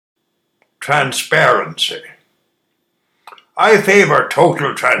Transparency. I favour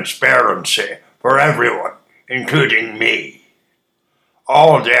total transparency for everyone, including me.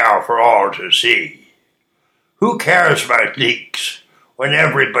 All there for all to see. Who cares about leaks when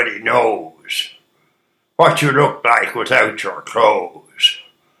everybody knows what you look like without your clothes?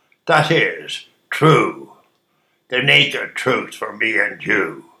 That is true, the naked truth for me and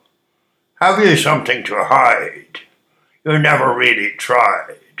you. Have you something to hide? You never really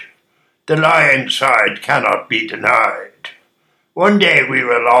tried. The lie inside cannot be denied. One day we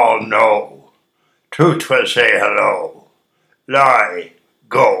will all know. Truth will say hello. Lie,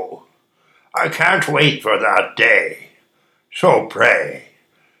 go. I can't wait for that day. So pray,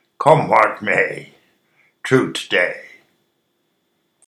 come what may, Truth Day.